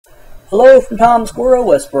Hello from Tom Squirrel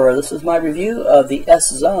Whisperer. This is my review of the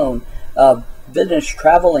B00N4OP0O0 vintage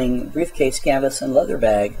traveling briefcase, canvas, and leather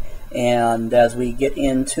bag. And as we get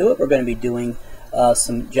into it, we're going to be doing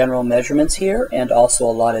some general measurements here and also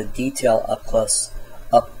a lot of detail up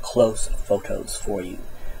close photos for you.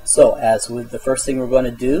 So as with the first thing we're going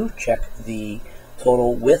to do, check the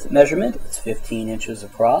total width measurement. It's 15 inches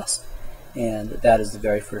across, and that is the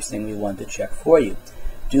very first thing we want to check for you.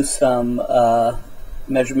 Do some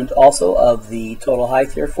measurement also of the total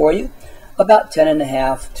height here for you, about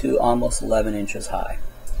 10.5 to almost 11 inches high.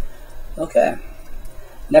 Okay,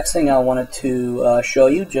 next thing I wanted to show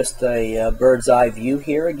you, just a bird's eye view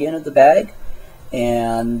here again of the bag,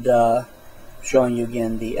 and showing you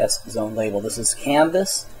again the B00N4OP0O0 label. This is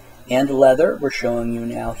canvas and leather. We're showing you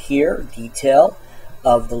now here detail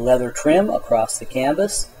of the leather trim across the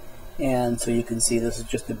canvas, and so you can see this is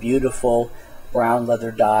just a beautiful brown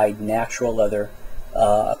leather dyed natural leather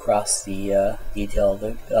across the detail of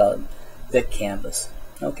the thick canvas.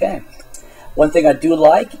 Okay, one thing I do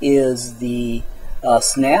like is the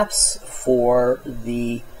snaps for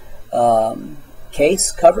the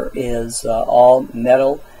case cover is all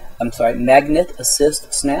magnet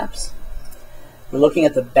assist snaps. We're looking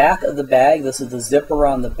at the back of the bag. This is the zipper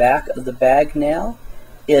on the back of the bag now.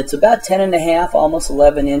 It's about 10.5, almost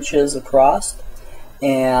 11 inches across,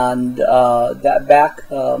 and that back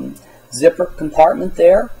zipper compartment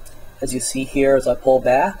there, as you see here as I pull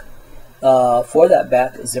back, for that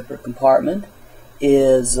back zipper compartment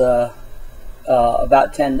is about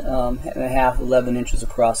 10.5, 11 inches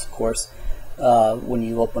across. Of course, when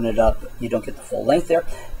you open it up, you don't get the full length there.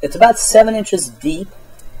 It's about 7 inches deep,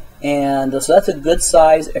 and so that's a good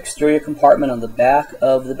size exterior compartment on the back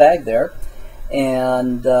of the bag there.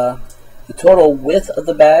 And the total width of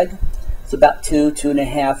the bag is about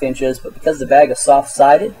 2.5 inches, but because the bag is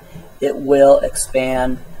soft-sided, it will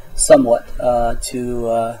expand somewhat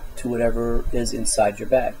to whatever is inside your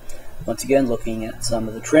bag. Once again, looking at some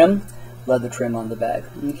of the trim, leather trim on the bag.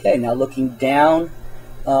 Okay, now looking down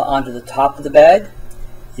onto the top of the bag,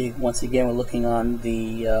 once again we're looking on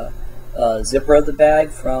the zipper of the bag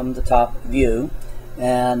from the top view,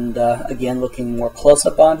 and again looking more close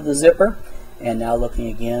up onto the zipper, and now looking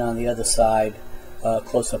again on the other side,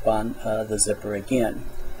 close up on the zipper again.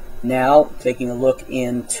 Now taking a look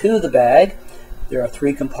into the bag, there are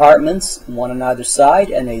 3 compartments, one on either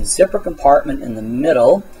side, and a zipper compartment in the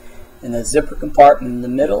middle. And the zipper compartment in the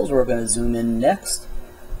middle is where we're going to zoom in next.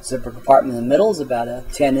 Zipper compartment in the middle is about a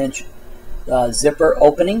 10-inch zipper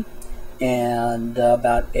opening, and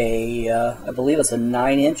about a, I believe it's a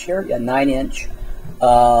 9-inch here, yeah, 9-inch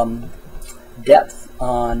depth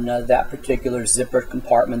on that particular zipper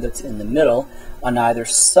compartment that's in the middle. On either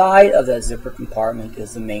side of that zipper compartment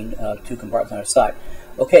is the main 2 compartments on either side.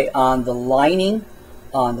 Okay, on the lining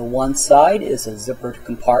on the one side is a zipper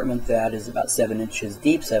compartment that is about 7 inches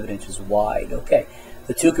deep, 7 inches wide. Okay,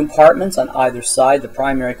 the 2 compartments on either side, the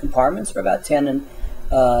primary compartments, are about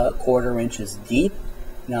 10.25 inches deep.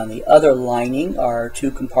 Now on the other lining are 2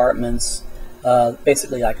 compartments,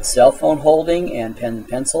 basically like a cell phone holding and pen and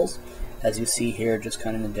pencils. As you see here, just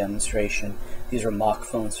kind of in a demonstration, these are mock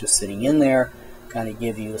phones just sitting in there, kind of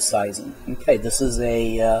give you a sizing. Okay, this is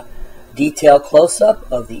a detail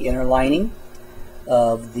close-up of the inner lining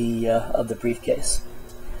of the briefcase.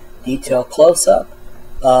 Detail close-up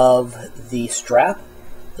of the strap.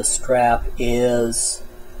 The strap is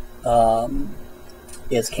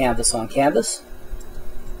canvas on canvas,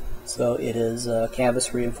 so it is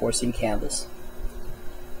canvas reinforcing canvas.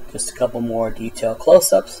 Just a couple more detail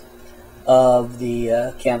close-ups of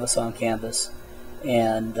the canvas on canvas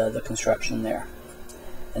and the construction there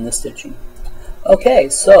and the stitching. Okay,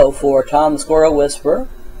 so for Tom the Squirrel Whisperer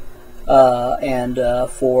and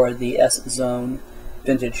for the B00N4OP0O0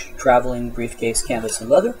 vintage traveling briefcase, canvas, and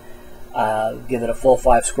leather, give it a full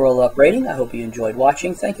 5 squirrel up rating. I hope you enjoyed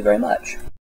watching. Thank you very much.